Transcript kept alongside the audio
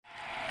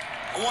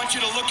I want you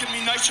to look at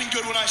me nice and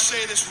good when I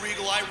say this,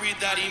 Regal. I read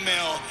that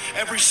email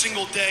every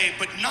single day,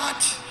 but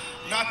not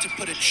to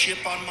put a chip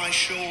on my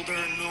shoulder.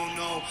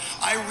 No.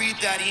 I read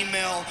that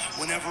email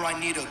whenever I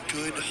need a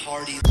good,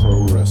 hearty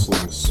Pro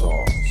Wrestling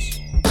Sauce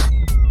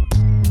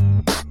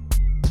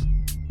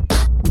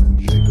with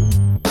Jacob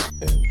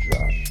and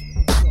Josh.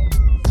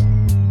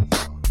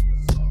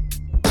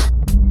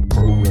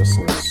 Pro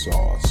Wrestling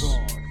Sauce.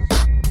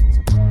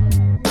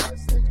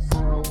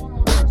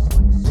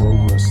 Pro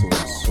Wrestling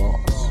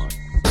Sauce.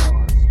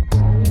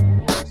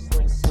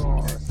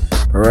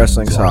 Pro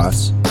Wrestling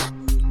Sauce.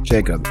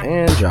 Jacob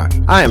and Josh.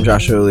 I am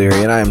Josh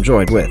O'Leary, and I am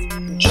joined with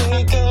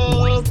Jacob,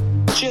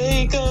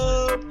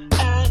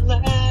 at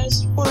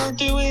last we're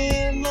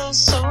doing the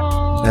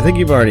song. I think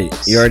you already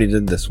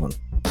did this one.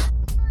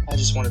 I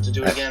just wanted to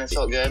do it again. It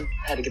felt good.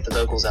 Had to get the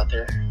vocals out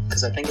there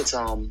because I think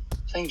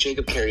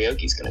Jacob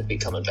Karaoke's going to be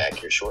coming back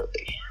here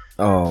shortly.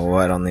 Oh,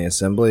 what, on the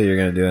assembly? You're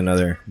going to do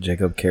another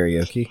Jacob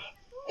Karaoke?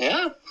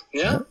 Yeah.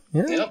 Yeah.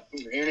 Yep.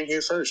 You're hearing it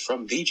here first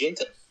from the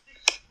Jacob.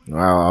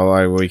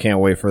 Wow, we can't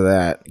wait for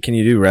that. Can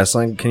you do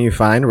wrestling? Can you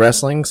find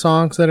wrestling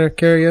songs that are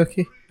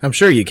karaoke? I'm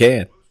sure you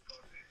can.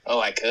 Oh,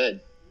 I could.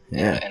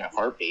 Yeah. In a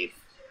heartbeat.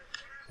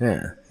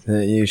 Yeah.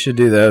 You should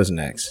do those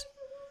next.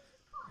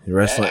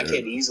 Wrestling. I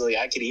could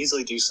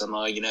easily do some,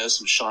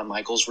 some Shawn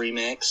Michaels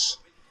remix.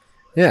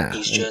 Yeah.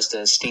 He's just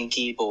a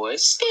stinky boy.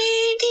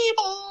 Stinky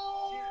boy!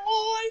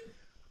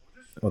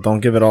 Well,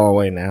 don't give it all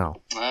away now.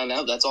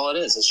 No, that's all it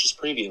is. It's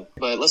just preview.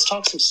 But let's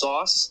talk some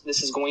sauce.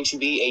 This is going to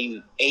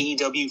be a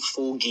AEW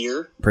Full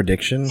Gear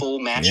Prediction? full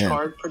match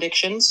card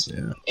predictions.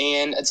 Yeah.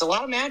 And it's a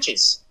lot of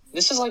matches.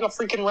 This is like a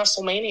freaking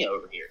WrestleMania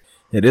over here.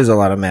 It is a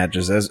lot of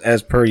matches,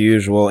 as per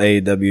usual.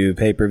 AEW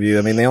pay-per-view.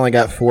 I mean, they only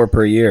got 4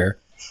 per year.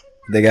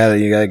 They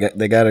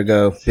gotta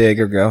go big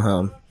or go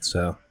home.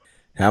 So,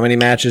 how many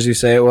matches you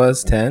say it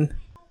was? 10?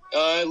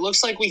 It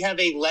looks like we have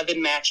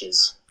 11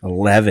 matches.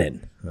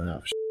 11.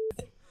 Oh, shit.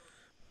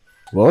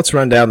 Well, let's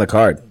run down the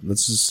card.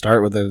 Let's just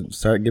start.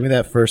 Give me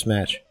that first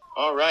match.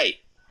 All right.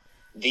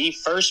 The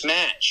first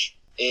match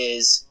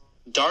is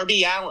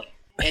Darby Allin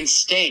and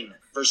Sting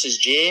versus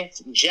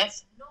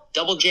Jeff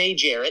Double J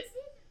Jarrett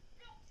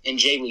and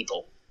Jay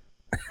Lethal.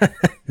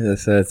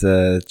 So it's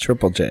a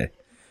Triple J.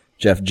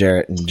 Jeff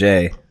Jarrett and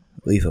Jay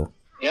Lethal.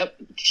 Yep.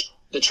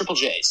 The Triple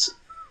J's.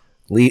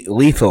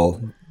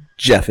 Lethal,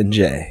 Jeff and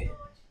Jay.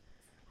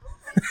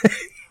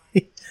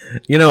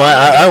 You know,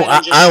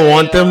 I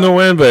want them to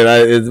win, but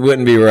it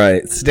wouldn't be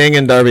right. Sting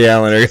and Darby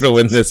Allin are going to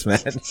win this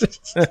match.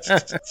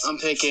 I'm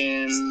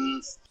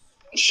picking,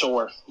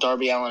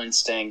 Darby Allin and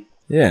Sting.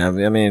 Yeah,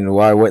 I mean,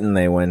 why wouldn't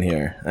they win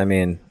here? I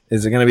mean,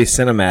 is it going to be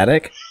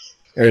cinematic,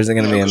 or is it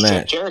going to be a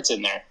match? Jeff Jarrett's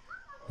in there.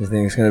 You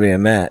think it's going to be a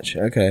match?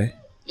 Okay.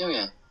 Oh,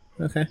 yeah.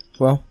 Okay.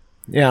 Well,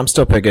 yeah, I'm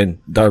still picking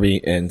Darby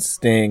and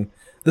Sting.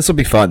 This will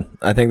be fun.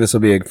 I think this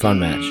will be a fun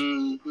match.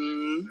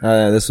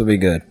 This will be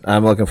good.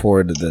 I'm looking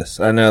forward to this.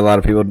 I know a lot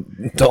of people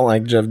don't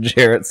like Jeff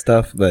Jarrett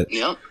stuff, but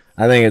Yep.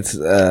 I think it's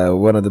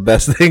one of the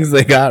best things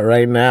they got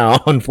right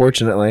now,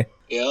 unfortunately.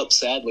 Yep,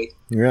 sadly.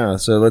 Yeah,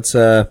 so let's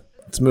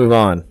move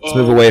on. Let's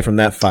move away from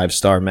that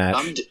 5-star match.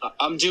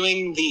 I'm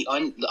doing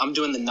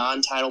the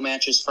non-title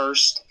matches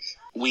first.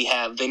 We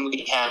have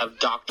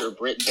Dr.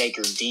 Britt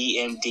Baker,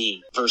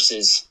 DMD,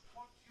 versus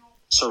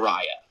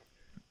Saraya.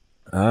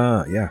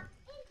 Yeah.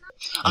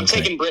 I'm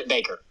taking Britt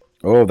Baker.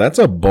 Oh, that's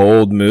a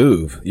bold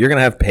move. You're going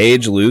to have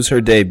Paige lose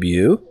her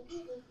debut?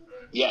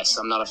 Yes,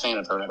 I'm not a fan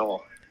of her at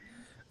all.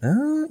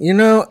 You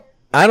know,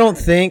 I don't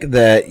think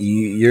that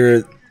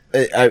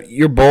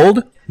you're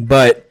bold,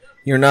 but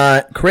you're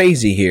not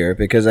crazy here,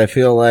 because I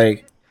feel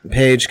like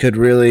Paige could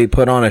really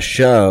put on a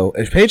show.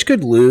 If Paige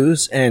could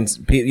lose and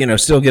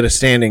still get a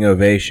standing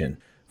ovation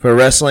for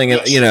wrestling,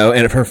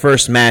 and her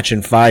first match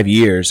in 5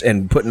 years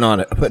and putting on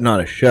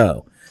a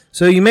show.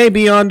 So you may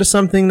be onto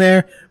something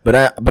there,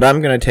 but I'm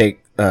going to take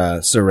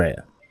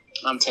Saraya.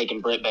 I'm taking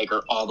Britt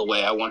Baker all the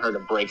way. I want her to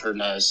break her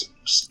nose.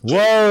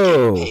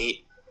 Whoa! I'm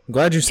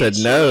glad you said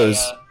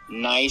nose.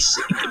 Nice.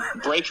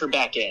 Break her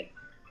back in.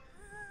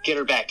 Get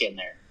her back in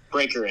there.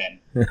 Break her in.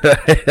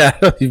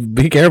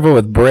 Be careful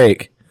with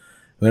break.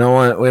 We don't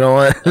want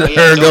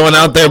her going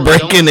out there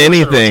breaking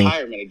anything.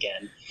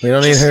 We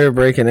don't need her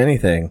breaking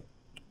anything.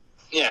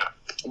 Yeah,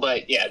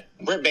 but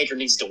Britt Baker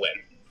needs to win.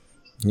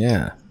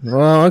 Yeah.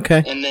 Well,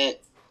 okay. And then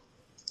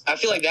I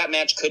feel like that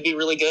match could be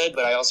really good,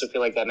 but I also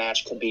feel like that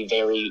match could be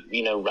very,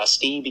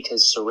 rusty,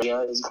 because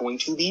Saraya is going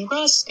to be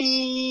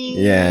rusty.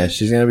 Yeah,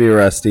 she's going to be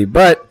rusty,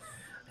 but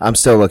I'm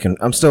still looking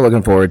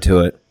forward to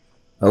it.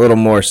 A little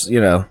more,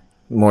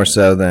 more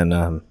so than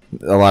a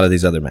lot of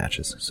these other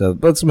matches. So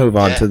let's move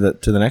on to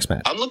the next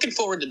match. I'm looking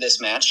forward to this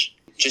match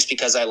just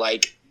because I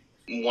like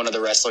one of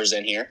the wrestlers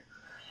in here.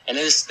 And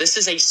this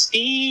is a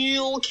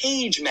steel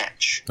cage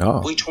match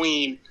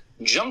between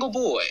Jungle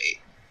Boy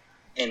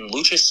and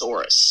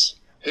Luchasaurus.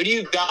 Who do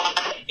you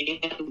got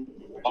and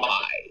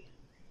why?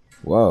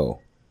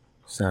 Whoa.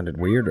 Sounded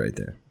weird right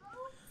there.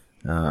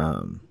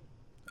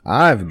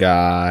 I've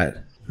got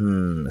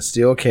a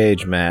steel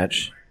cage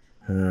match.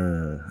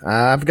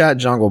 I've got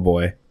Jungle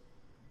Boy.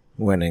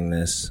 winning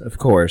this, of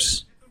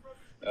course.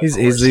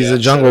 He's a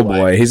Jungle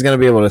Boy. He's gonna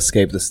be able to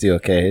escape the steel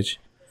cage.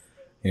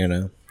 You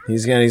know,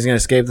 he's gonna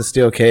escape the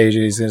steel cage,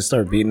 and he's gonna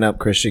start beating up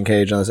Christian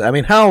Cage on this. I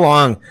mean, how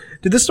long?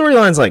 Dude, this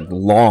storyline's like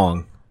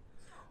long.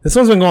 This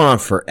one's been going on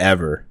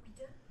forever.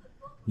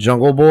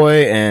 Jungle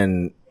Boy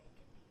and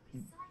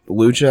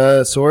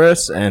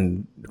Luchasaurus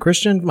and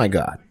Christian. My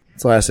God,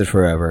 it's lasted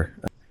forever.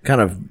 Kind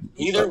of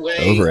either way.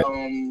 Over it.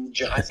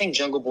 I think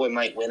Jungle Boy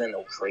might win in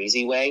a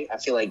crazy way. I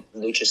feel like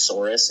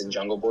Luchasaurus and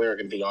Jungle Boy are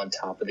going to be on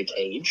top of the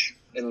cage,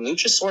 and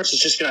Luchasaurus is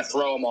just going to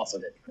throw him off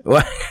of it.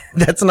 What?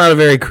 That's not a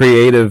very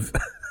creative.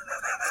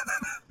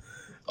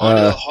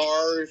 Onto the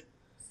hard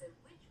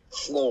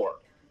floor.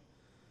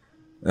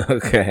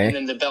 Okay. And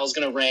then the bell's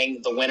going to ring.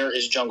 The winner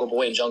is Jungle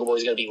Boy, and Jungle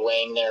Boy's going to be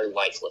laying there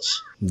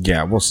lifeless.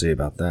 Yeah, we'll see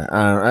about that.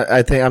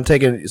 I think I'm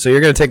taking. So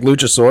you're going to take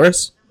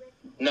Luchasaurus?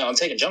 No, I'm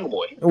taking Jungle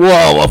Boy.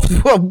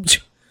 Whoa.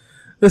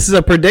 This is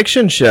a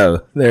prediction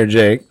show, there,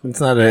 Jake.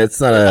 It's not a.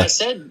 I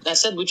said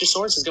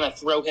Luchasaurus is going to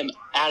throw him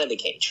out of the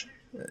cage.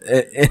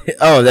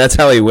 Oh, that's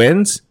how he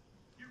wins.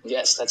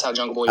 Yes, that's how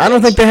Jungle Boy. I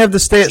don't think they have the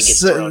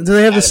do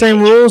they have the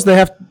same rules? Do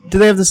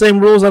they have the same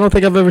rules? I don't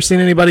think I've ever seen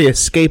anybody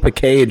escape a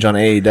cage on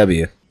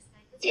AEW.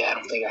 Yeah, I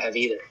don't think I have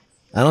either.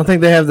 I don't think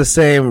they have the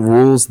same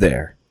rules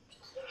there.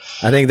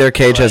 I think their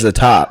cage has a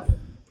top.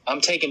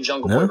 I'm taking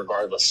Jungle Boy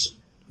regardless.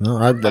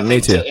 No,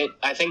 me too.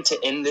 I think to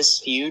end this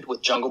feud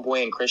with Jungle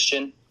Boy and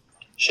Christian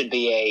should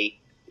be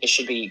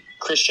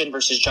Christian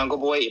versus Jungle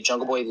Boy. If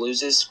Jungle Boy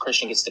loses,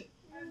 Christian gets to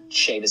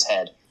shave his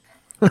head.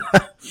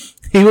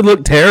 He would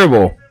look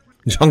terrible.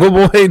 Jungle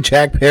Boy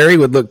Jack Perry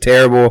would look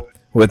terrible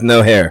with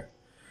no hair.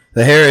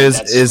 The hair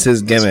is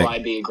his gimmick. That's why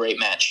it'd be a great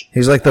match.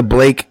 He's like the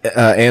Blake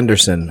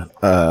Anderson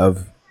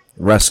of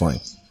wrestling.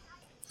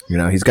 You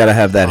know, he's got to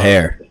have that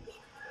hair.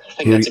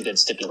 I think that's a good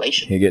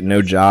stipulation. He'd get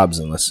no jobs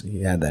unless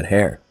he had that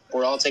hair.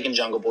 We're all taking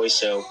Jungle Boy,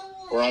 so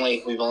we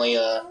only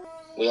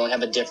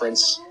have a different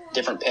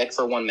pick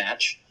for one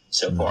match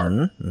so far.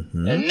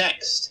 Mm-hmm. And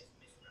next,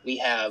 we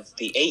have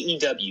the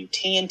AEW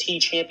TNT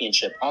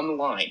Championship on the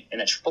line in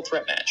a triple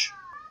threat match.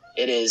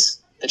 It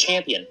is the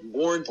champion,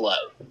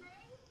 Wardlow,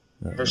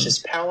 versus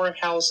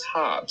Powerhouse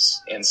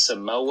Hobbs and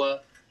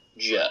Samoa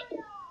Joe.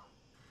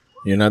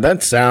 You know,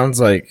 that sounds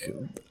like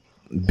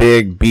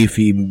big,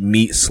 beefy,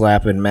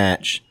 meat-slapping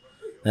match.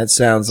 That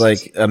sounds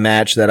like a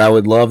match that I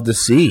would love to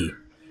see.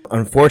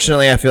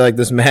 Unfortunately, I feel like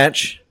this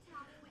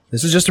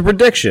is just a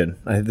prediction.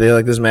 I feel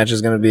like this match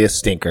is going to be a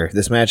stinker.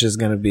 This match is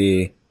going to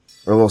be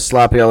a little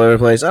sloppy all over the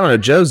place. I don't know.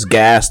 Joe's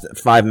gassed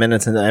 5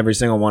 minutes into every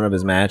single one of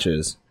his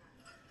matches.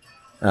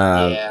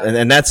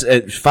 And that's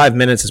 5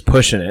 minutes is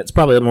pushing it. It's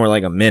probably more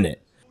like a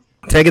minute.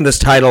 Taking this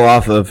title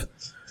off of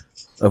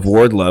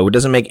Wardlow, it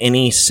doesn't make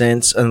any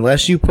sense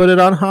unless you put it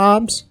on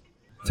Hobbs.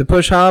 To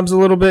push Hobbs a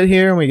little bit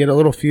here, and we get a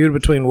little feud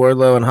between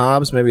Wardlow and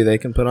Hobbs. Maybe they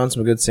can put on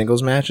some good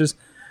singles matches.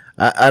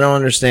 I don't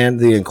understand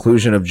the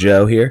inclusion of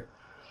Joe here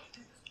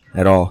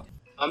at all.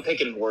 I'm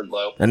picking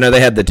Wardlow. I know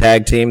they had the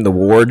tag team, the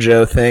War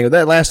Joe thing.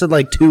 That lasted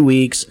like 2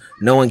 weeks.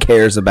 No one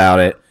cares about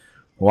it.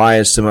 Why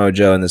is Samoa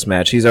Joe in this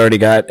match? He's already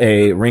got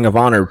a Ring of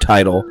Honor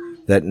title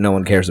that no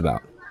one cares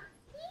about.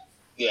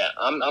 Yeah,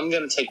 I'm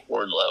going to take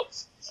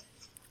Wardlow.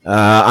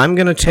 I'm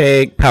going to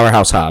take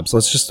Powerhouse Hobbs.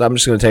 I'm just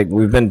going to take...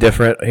 We've been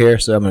different here,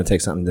 so I'm going to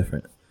take something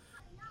different.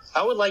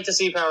 I would like to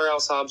see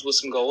Powerhouse Hobbs with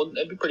some gold.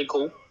 That'd be pretty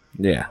cool.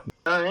 Yeah.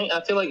 All right,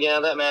 I feel like,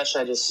 that match,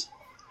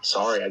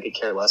 sorry, I could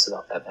care less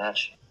about that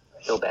match.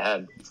 I feel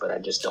bad, but I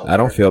just don't. I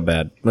don't feel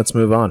bad. Let's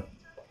move on.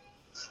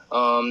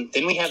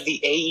 Then we have the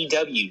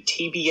AEW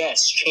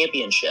TBS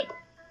Championship.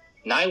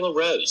 Nyla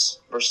Rose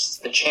versus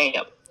the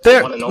champ.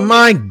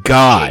 My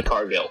God. Jade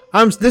Cargill.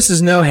 This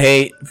is no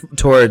hate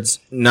towards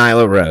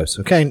Nyla Rose,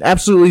 okay?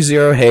 Absolutely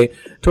zero hate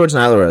towards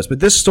Nyla Rose. But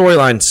this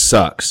storyline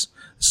sucks.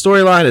 The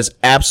storyline is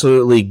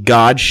absolutely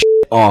god shit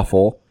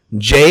awful.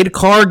 Jade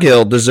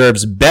Cargill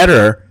deserves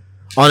better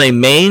on a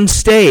main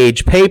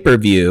stage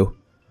pay-per-view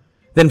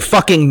than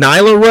fucking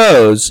Nyla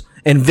Rose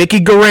and Vicky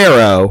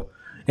Guerrero.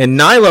 And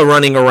Nyla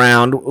running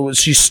around,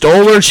 she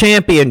stole her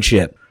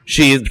championship.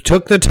 She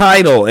took the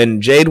title,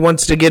 and Jade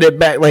wants to get it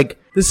back. Like,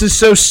 this is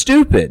so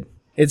stupid.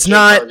 It's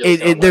not.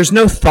 There's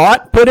no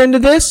thought put into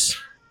this.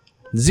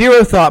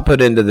 Zero thought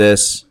put into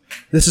this.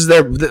 This is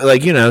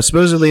their,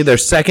 supposedly their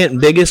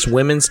second biggest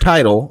women's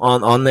title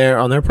on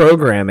their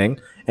programming,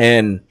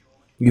 and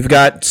you've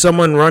got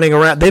someone running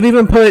around. They've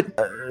even put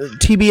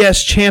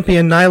TBS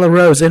champion Nyla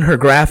Rose in her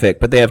graphic,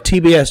 but they have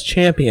TBS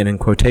champion in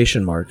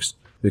quotation marks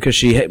because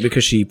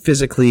she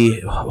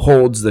physically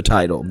holds the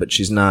title, but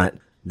she's not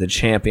the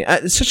champion.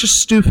 It's such a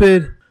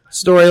stupid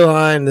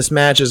storyline. This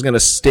match is going to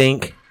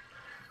stink.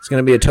 It's going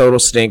to be a total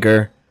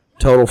stinker,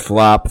 total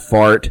flop,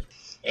 fart.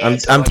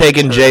 I'm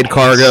taking Jade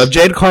Cargill. If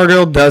Jade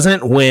Cargill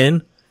doesn't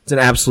win, it's an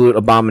absolute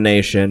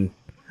abomination.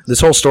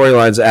 This whole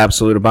storyline is an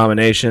absolute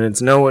abomination.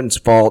 It's no one's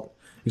fault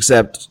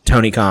except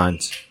Tony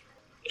Khan's.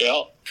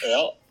 Yeah.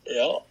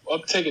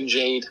 I'm taking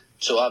Jade.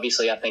 So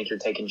obviously I think you're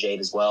taking Jade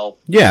as well.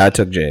 Yeah, I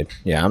took Jade.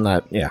 Yeah, I'm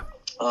not. Yeah.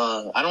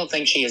 I don't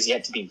think she has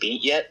yet to be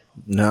beat yet.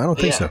 No, I don't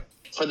think so.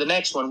 For the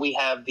next one, we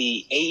have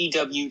the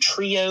AEW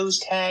Trios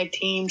Tag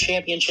Team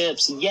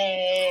Championships.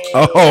 Yay!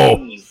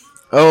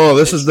 Oh,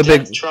 this is the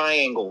Death big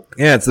Triangle.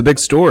 Yeah, it's the big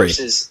story.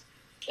 It's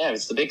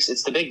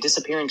the big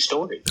disappearing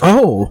story.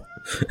 Oh.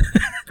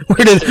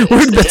 Where did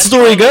that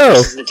story go?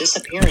 This is the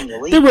disappearing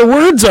elite. There were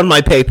words on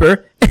my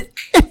paper,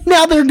 and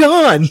now they're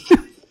gone.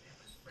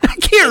 I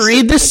can't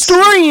read this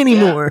story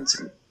anymore.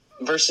 Yeah,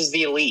 versus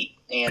the elite.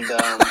 And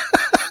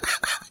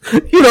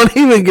you don't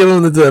even give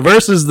them the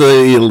versus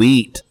the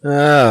elite.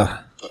 Yeah.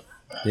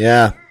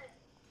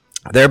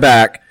 They're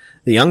back.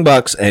 The Young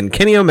Bucks and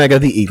Kenny Omega,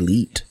 the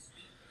Elite,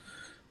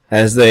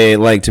 as they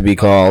like to be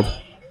called.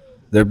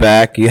 They're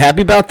back. You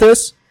happy about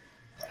this?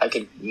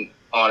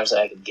 Honestly,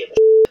 I could give a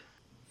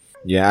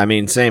Yeah, I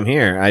mean, same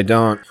here. I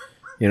don't,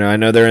 I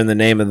know they're in the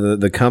name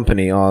of the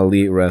company, All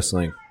Elite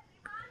Wrestling,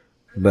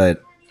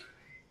 but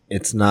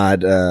it's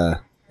not,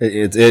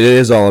 it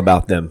is all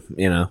about them,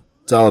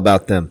 It's all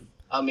about them.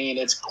 I mean,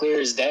 it's clear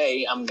as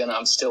day.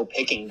 I'm still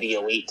picking the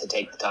Elite to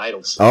take the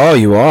titles. Oh,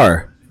 you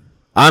are?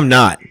 I'm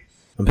not.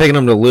 I'm picking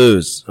them to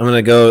lose. I'm going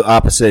to go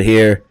opposite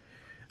here.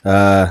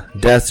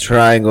 Death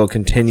Triangle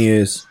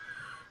continues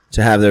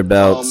to have their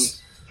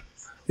belts.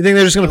 You think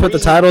they're just going to put the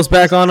titles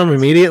back on them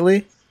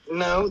immediately?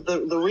 No,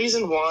 the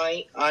reason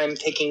why I'm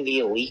picking the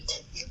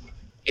Elite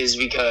is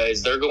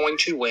because they're going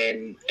to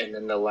win, and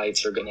then the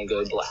lights are going to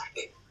go black.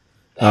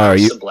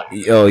 Black.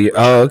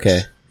 Oh,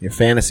 okay. You're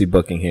fantasy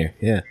booking here,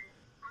 yeah.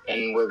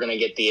 And we're going to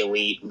get the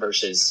Elite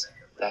versus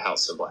the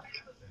House of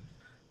Black.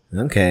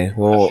 Okay,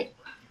 well,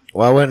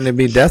 why wouldn't it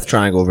be Death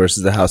Triangle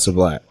versus the House of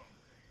Black?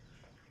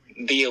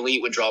 The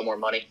Elite would draw more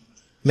money.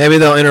 Maybe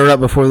they'll interrupt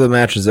before the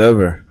match is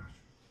over.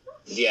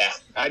 Yeah,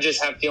 I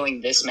just have a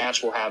feeling this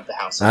match will have the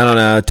House of Black. I don't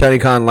know. Tony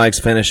Khan likes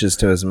finishes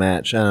to his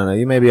match. I don't know.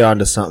 You may be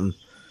onto something.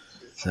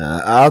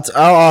 I'll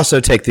also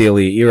take the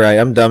Elite. You're right.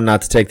 I'm dumb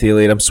not to take the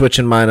Elite. I'm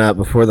switching mine up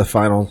before the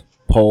final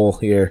poll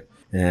here.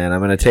 And I'm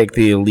going to take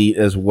the Elite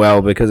as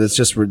well because it's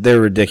just they're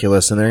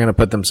ridiculous and they're going to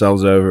put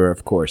themselves over,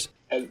 of course.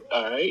 All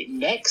right,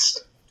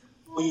 next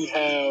we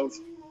have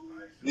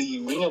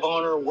the Ring of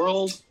Honor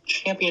World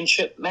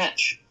Championship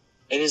match.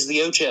 It is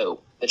the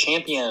Ocho, the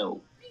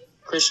champion,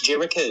 Chris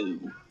Jericho,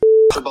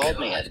 the Bald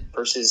Man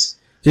versus.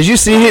 Did you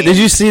see? Did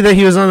you see that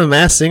he was on The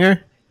Masked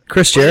Singer?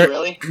 Chris Jericho.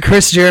 Really?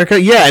 Chris Jericho.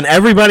 Yeah, and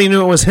everybody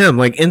knew it was him,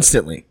 like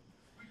instantly.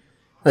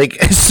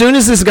 Like as soon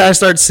as this guy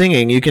starts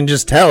singing, you can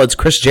just tell it's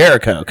Chris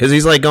Jericho because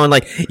he's like going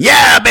like,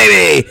 "Yeah,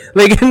 baby!"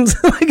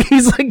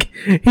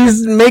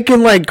 He's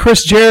making like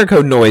Chris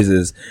Jericho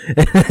noises,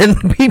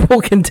 and people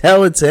can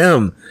tell it's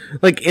him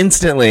like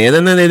instantly. And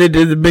then they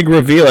did the big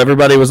reveal.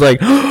 Everybody was like,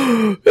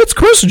 oh, "It's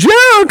Chris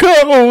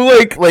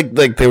Jericho!"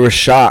 Like they were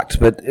shocked,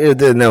 but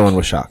no one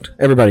was shocked.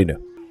 Everybody knew.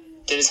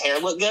 Did his hair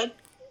look good?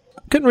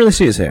 Couldn't really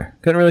see his hair.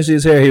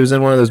 He was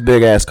in one of those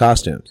big ass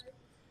costumes.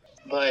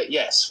 But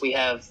yes, we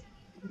have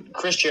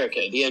Chris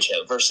Jericho, the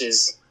Ocho,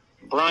 versus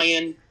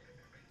Bryan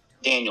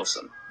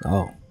Danielson.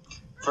 Oh.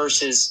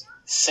 Versus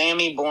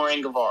Sammy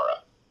Boring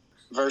Guevara.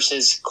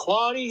 Versus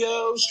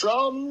Claudio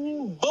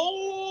Stromboli.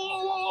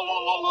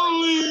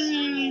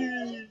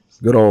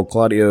 Good old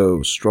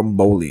Claudio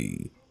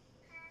Stromboli.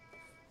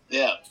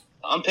 Yeah.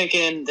 I'm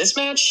picking this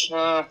match.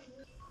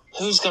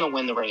 Who's going to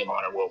win the Ring of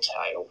Honor World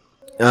title?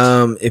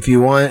 If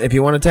you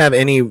wanted to have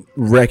any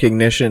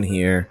recognition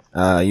here,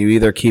 you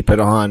either keep it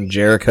on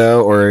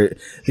Jericho, or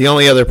the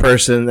only other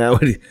person that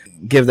would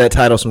give that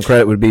title some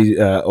credit would be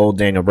old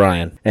Daniel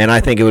Bryan. And I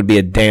think it would be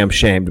a damn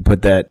shame to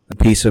put that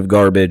piece of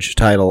garbage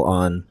title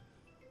on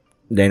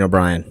Daniel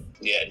Bryan.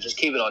 Yeah, just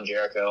keep it on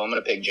Jericho. I'm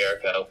gonna pick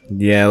Jericho.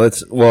 Yeah,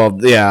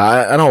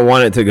 I don't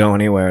want it to go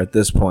anywhere at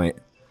this point.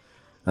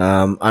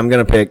 I'm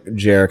gonna pick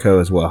Jericho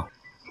as well.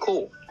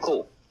 Cool.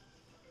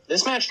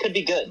 This match could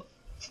be good.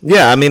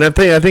 Yeah, I mean, I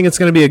think it's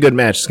going to be a good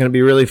match. It's going to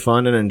be really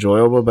fun and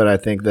enjoyable, but I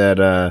think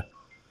that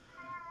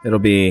it'll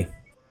be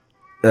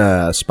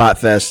spot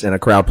fest and a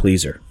crowd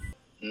pleaser.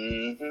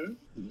 Mm-hmm.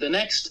 The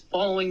next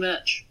following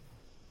match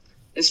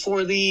is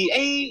for the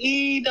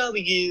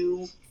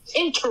AEW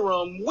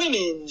Interim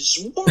Women's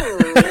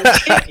World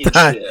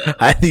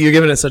Championship. You're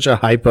giving it such a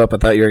hype up. I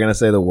thought you were going to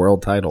say the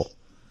world title.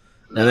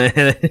 And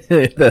then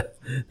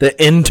the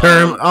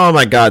interim. Oh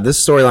my God, this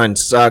storyline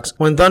sucks.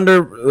 When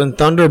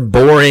Thunder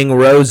Boring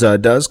Rosa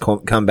does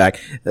come back,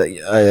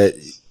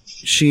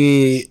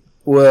 she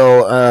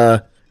will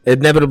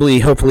inevitably,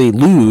 hopefully,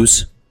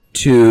 lose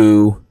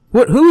to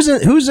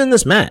who's in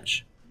this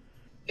match?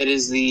 It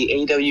is the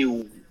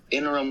AEW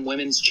Interim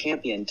Women's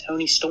Champion,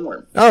 Toni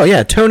Storm. Oh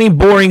yeah, Toni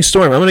Boring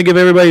Storm. I'm gonna give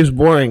everybody who's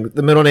boring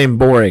the middle name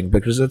Boring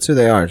because that's who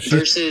they are.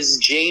 Versus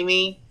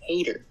Jamie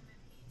Hayter.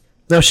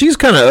 Now she's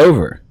kind of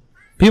over.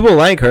 People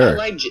like her.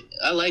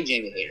 I like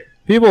Jamie Hayter.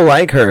 People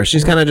like her.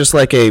 She's kind of just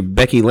like a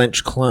Becky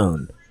Lynch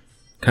clone.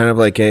 Kind of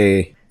like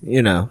I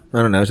don't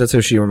know. That's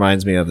who she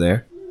reminds me of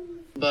there.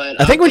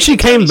 But I think when she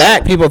came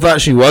back, people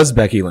thought she was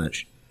Becky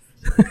Lynch.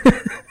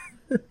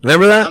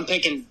 Remember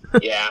that?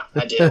 Yeah,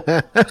 I do.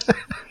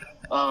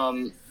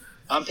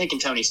 I'm picking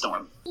Toni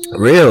Storm.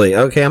 Really?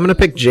 Okay, I'm going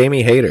to pick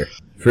Jamie Hayter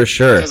for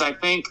sure. Because I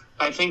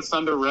think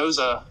Thunder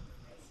Rosa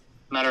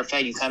Matter of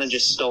fact, you kind of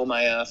just stole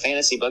my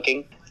fantasy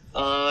booking.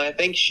 I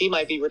think she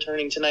might be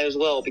returning tonight as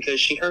well because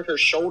she hurt her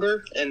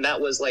shoulder, and that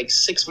was like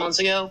 6 months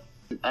ago.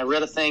 I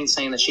read a thing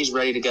saying that she's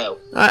ready to go.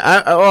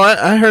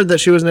 I heard that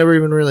she was never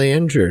even really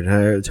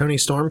injured. Tony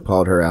Storm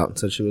called her out and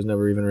said she was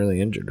never even really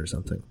injured or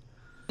something.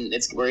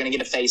 We're going to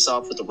get a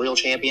face-off with the real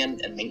champion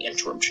and the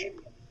interim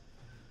champion.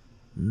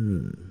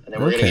 And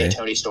then we're going to get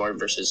Tony Storm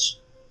versus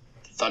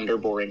Thunder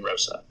Boring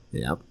Rosa.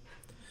 Yep.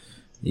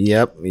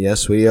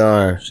 Yes, we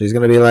are. She's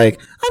going to be like,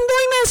 I'm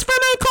doing this for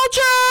my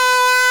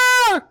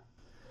culture!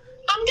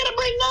 I'm going to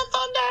bring the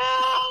thunder!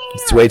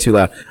 It's way too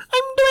loud.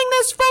 I'm doing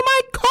this for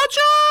my culture!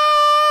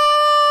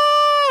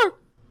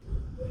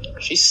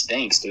 She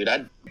stinks, dude.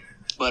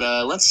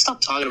 But let's stop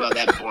talking about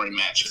that boring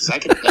match because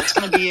that's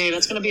gonna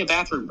be a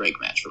bathroom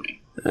break match for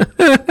me.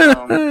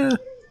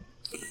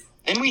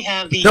 Then we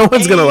have the no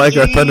one's gonna like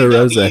our Thunder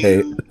Rosa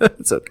hate.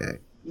 It's okay.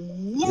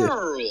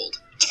 World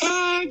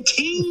Tag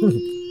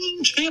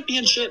Team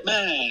Championship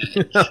match.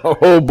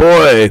 Oh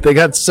boy, they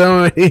got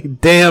so many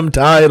damn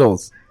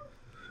titles.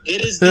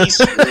 It is the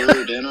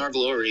Swerve in Our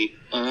Glory,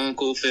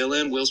 Uncle Phil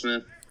and Will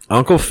Smith.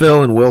 Uncle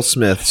Phil and Will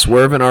Smith,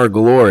 Swerve in Our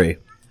Glory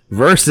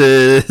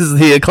versus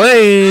the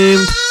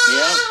Acclaimed.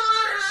 Yep.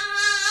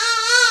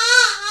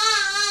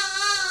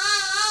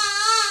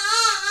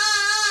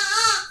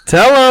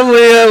 Tell them,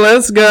 Leah,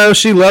 let's go.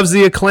 She loves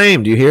the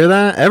Acclaimed. Do you hear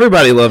that?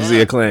 Everybody loves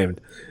the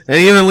Acclaimed. And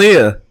even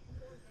Leah.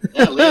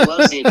 Yeah, Leah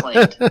loves the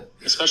Acclaimed.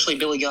 Especially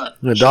Billy Gunn.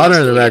 The daughter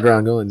in the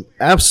background going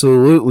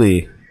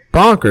absolutely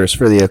bonkers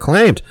for the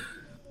Acclaimed.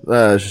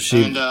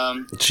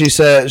 She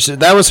said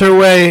that was her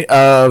way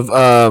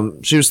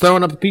of she was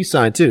throwing up a peace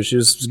sign too. She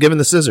was giving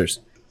the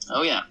scissors.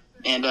 Oh yeah.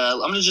 And I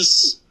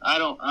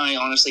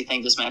honestly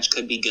think this match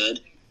could be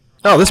good.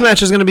 Oh, this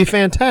match is going to be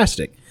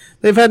fantastic.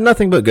 They've had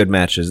nothing but good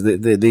matches.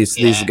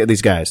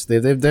 These guys,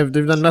 they've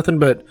done nothing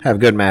but have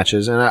good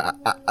matches, and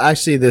I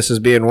see this as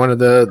being one of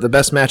the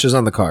best matches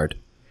on the card.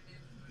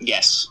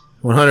 Yes,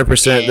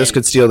 100%. This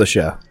could steal the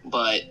show.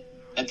 But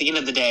at the end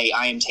of the day,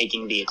 I am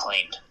taking the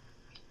Acclaimed.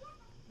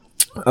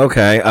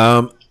 Okay.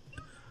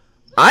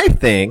 I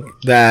think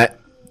that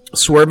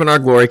Swerve in Our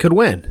Glory could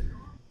win.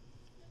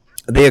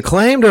 The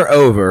Acclaimed are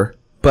over,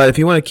 but if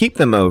you want to keep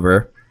them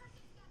over,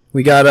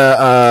 they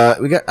gotta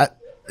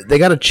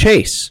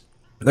chase.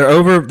 They're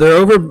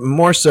over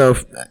more so,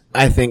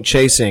 I think,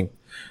 chasing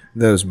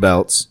those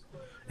belts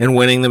and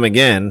winning them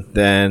again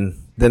than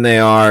they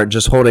are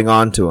just holding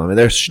on to them. And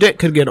their shtick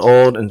could get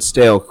old and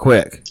stale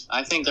quick.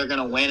 I think they're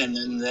going to win, and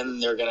then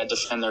they're going to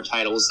defend their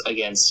titles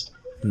against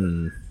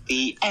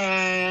the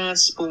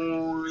Ass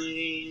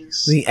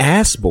Boys. The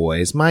Ass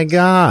Boys? My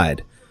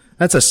God.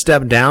 That's a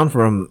step down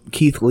from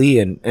Keith Lee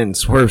and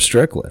Swerve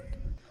Strickland.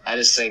 I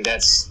just think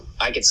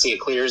I could see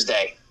it clear as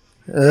day.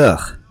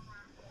 Ugh.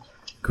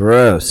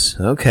 Gross.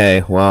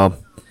 Okay, well,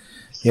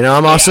 you know,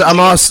 I'm also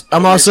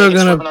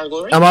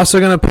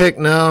gonna pick.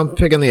 No, I'm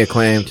picking the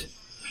Acclaimed.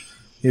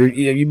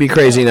 You'd be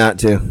crazy not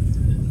to.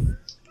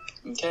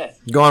 Okay.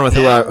 Go on with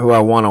who I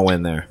want to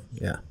win there.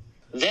 Yeah.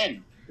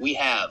 Then we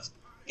have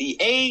the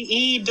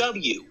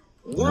AEW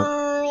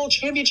World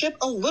Championship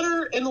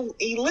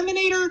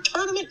Eliminator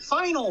Tournament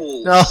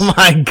Finals. Oh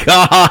my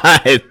God!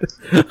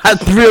 I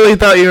really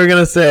thought you were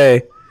gonna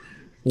say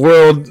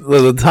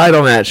the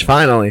title match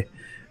finally.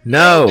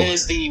 No. It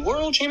is the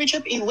World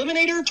Championship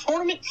Eliminator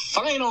Tournament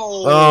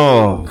Finals.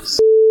 Oh,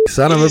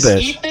 son of a bitch.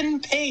 Ethan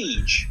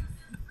Page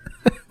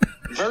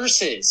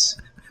versus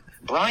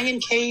Brian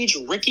Cage,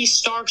 Ricky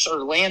Starks,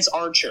 or Lance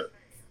Archer.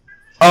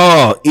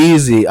 Oh,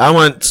 easy. I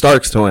want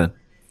Starks to win.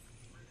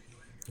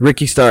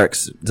 Ricky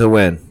Starks to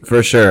win,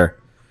 for sure.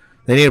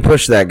 They need to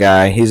push that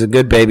guy. He's a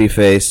good baby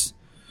face.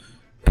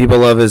 People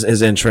love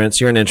his entrance.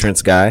 You're an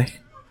entrance guy.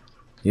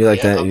 You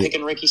like that? I'm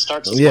picking Ricky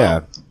Starks as well. Yeah.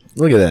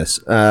 Look at this.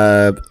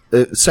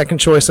 Second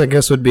choice, I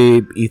guess, would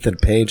be Ethan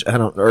Page. I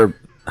don't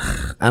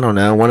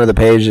know. One of the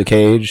Page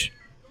Cage.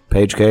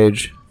 Lance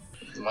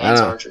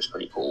Archer's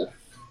pretty cool.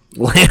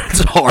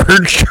 Lance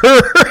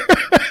Archer.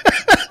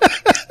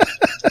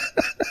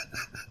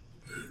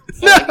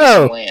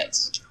 No.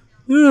 Lance.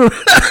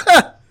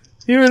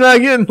 You're not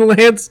getting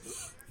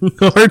Lance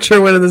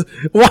Archer winning this.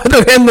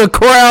 And the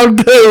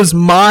crowd goes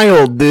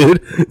mild,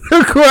 dude.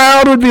 The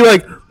crowd would be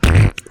like,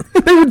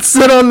 they would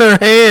sit on their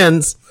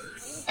hands.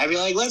 I'd be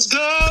like, let's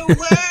go,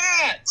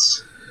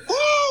 Lance!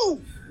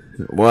 Woo!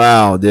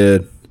 Wow,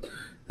 dude.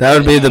 That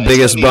would be the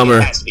biggest bummer.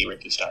 It has to be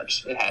Ricky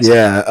Starks. It has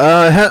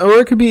to. Or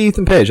it could be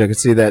Ethan Page. I could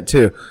see that,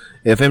 too.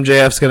 If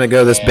MJF's going to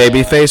go this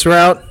babyface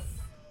route,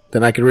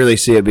 then I could really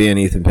see it being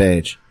Ethan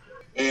Page.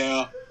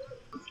 Yeah.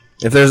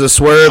 If there's a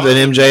swerve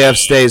and MJF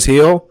stays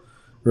heel,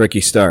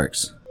 Ricky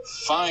Starks.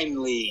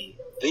 Finally,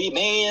 the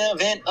main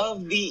event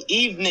of the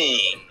evening.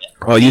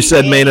 Oh, you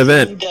said main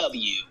event.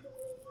 AEW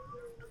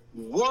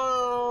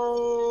World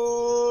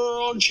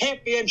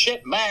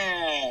Championship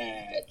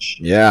match.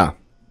 Yeah.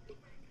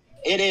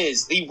 It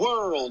is the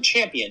world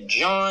champion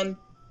John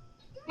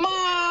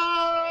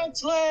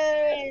Moxley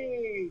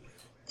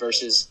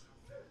versus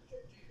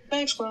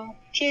Maxwell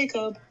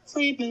Jacob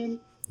Friedman.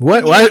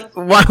 What?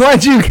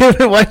 Why'd you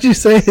give it? Why'd you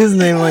say his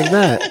name like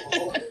that?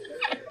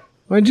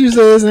 Why'd you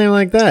say his name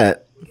like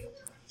that?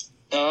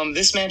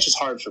 This match is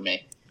hard for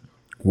me.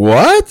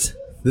 What?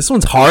 This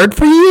one's hard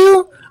for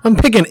you? I'm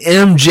picking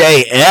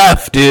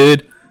MJF,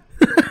 dude.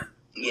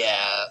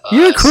 Yeah.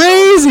 You're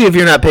crazy if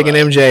you're not picking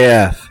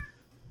MJF.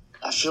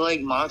 I feel like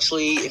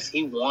Moxley, if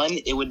he won,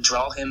 it would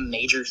draw him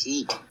major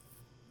heat.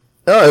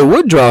 Oh, it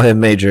would draw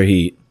him major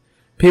heat.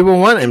 People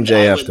want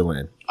MJF to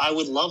win. I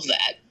would love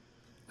that.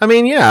 I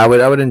mean, yeah, I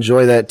would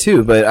enjoy that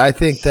too, but I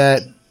think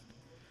that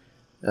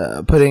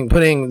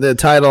putting the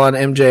title on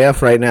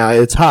MJF right now,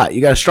 it's hot. You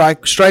got to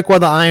strike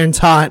while the iron's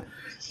hot.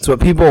 It's what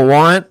people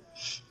want.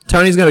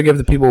 Tony's going to give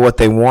the people what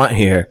they want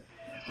here,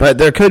 but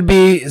there could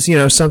be,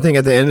 something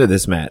at the end of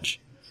this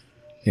match.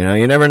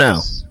 You never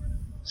know.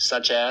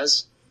 Such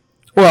as?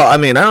 Well, I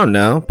mean, I don't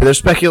know.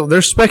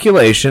 There's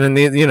speculation, and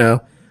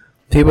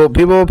people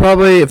will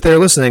probably, if they're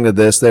listening to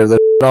this, they're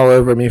all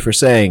over me for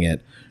saying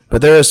it.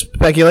 But there is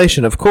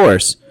speculation, of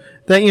course,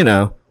 that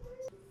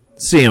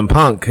CM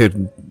Punk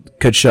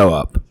could show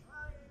up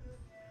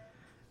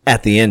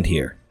at the end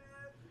here.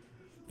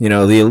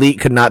 The Elite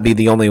could not be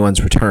the only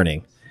ones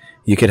returning.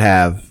 You could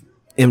have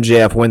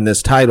MJF win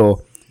this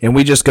title, and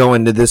we just go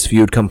into this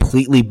feud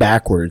completely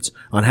backwards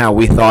on how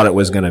we thought it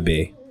was going to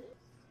be.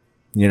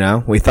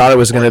 We thought it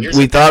was going to.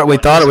 We thought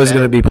it was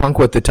going to be Punk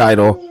with the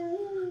title,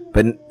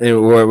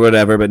 or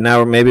whatever. But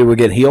now maybe we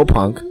get heel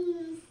Punk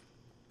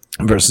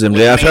versus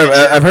MJF.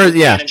 I've heard,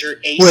 yeah.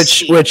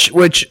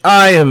 Which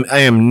I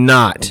am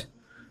not.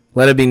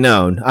 Let it be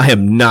known, I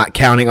am not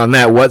counting on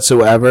that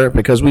whatsoever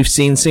because we've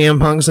seen CM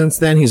Punk since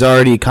then. He's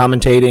already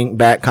commentating,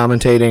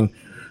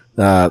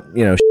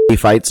 shitty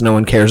fights no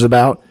one cares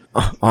about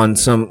on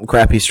some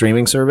crappy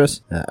streaming service.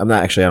 I don't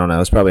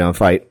know. It's probably on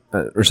Fight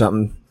or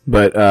something.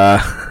 But,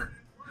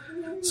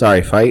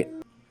 sorry, Fight?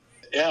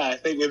 Yeah, I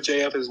think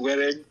MJF is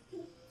winning.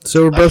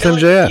 So we're both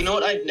MJF. You know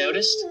what I've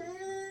noticed?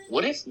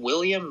 What if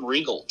William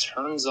Regal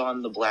turns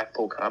on the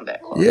Blackpool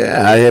Combat Club?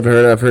 Yeah, I've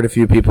heard a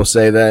few people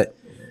say that.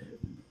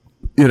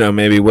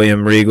 Maybe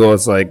William Regal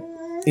is like,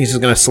 he's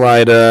just going to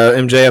slide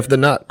MJF the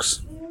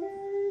Nux.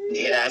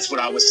 Yeah, that's what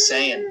I was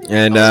saying.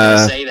 And, I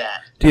was going to say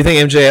that. Do you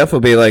think MJF will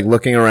be like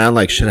looking around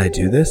like, should I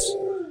do this?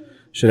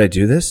 Should I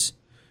do this?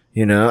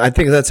 I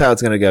think that's how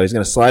it's going to go. He's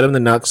going to slide him the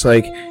Nux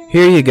like,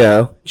 here you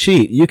go.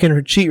 Cheat. You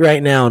can cheat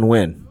right now and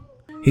win.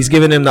 He's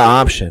giving him the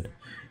option.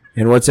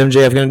 And what's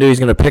MJF going to do? He's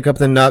going to pick up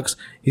the Nux.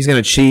 He's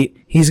going to cheat.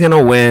 He's going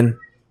to win.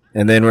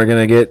 And then we're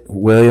going to get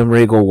William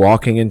Regal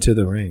walking into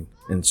the ring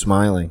and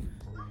smiling.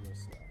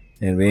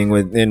 And being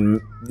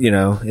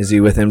is he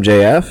with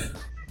MJF?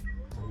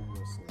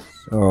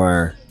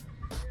 Or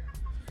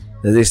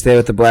does he stay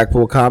with the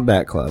Blackpool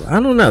Combat Club? I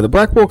don't know. The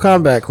Blackpool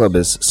Combat Club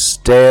is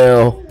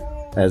stale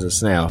as a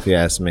snail, if you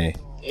ask me.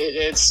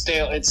 It's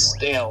stale. It's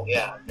stale.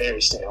 Yeah,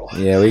 very stale.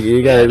 Yeah,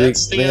 we gotta do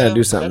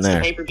something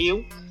there. That's the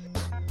pay-per-view.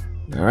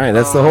 All right,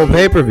 that's the whole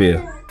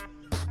pay-per-view.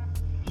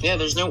 Yeah,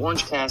 there's no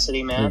Orange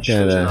Cassidy match.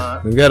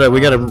 We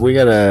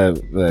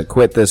gotta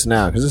quit this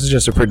now because this is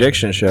just a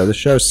prediction show. The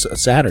show's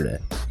Saturday.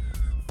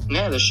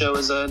 Yeah, the show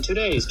is 2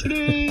 days. 2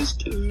 days.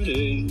 2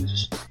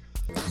 days.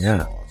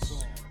 Yeah.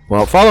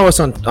 Well, follow us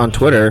on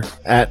Twitter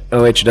at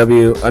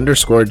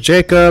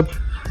OHW_Jacob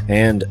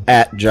and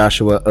at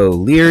Joshua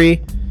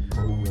O'Leary.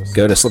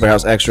 Go to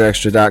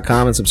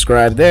slipperhouseextraextra.com and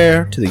subscribe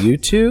there to the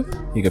YouTube.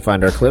 You can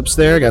find our clips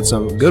there. Got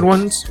some good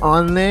ones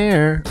on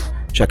there.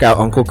 Check out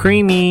Uncle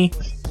Creamy.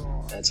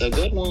 That's a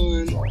good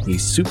one.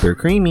 He's super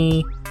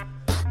creamy.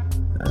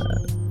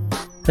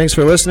 Thanks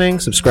for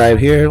listening. Subscribe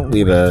here.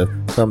 Leave a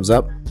thumbs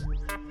up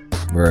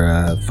or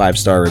a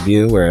 5-star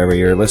review wherever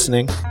you're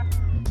listening.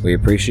 We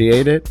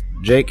appreciate it.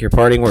 Jake, your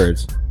parting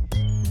words.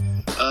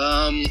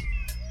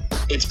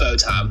 It's bow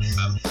time.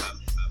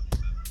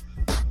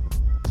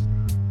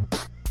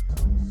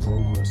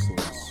 Pro Wrestling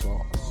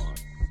Sauce.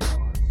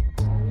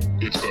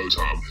 It's bow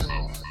time.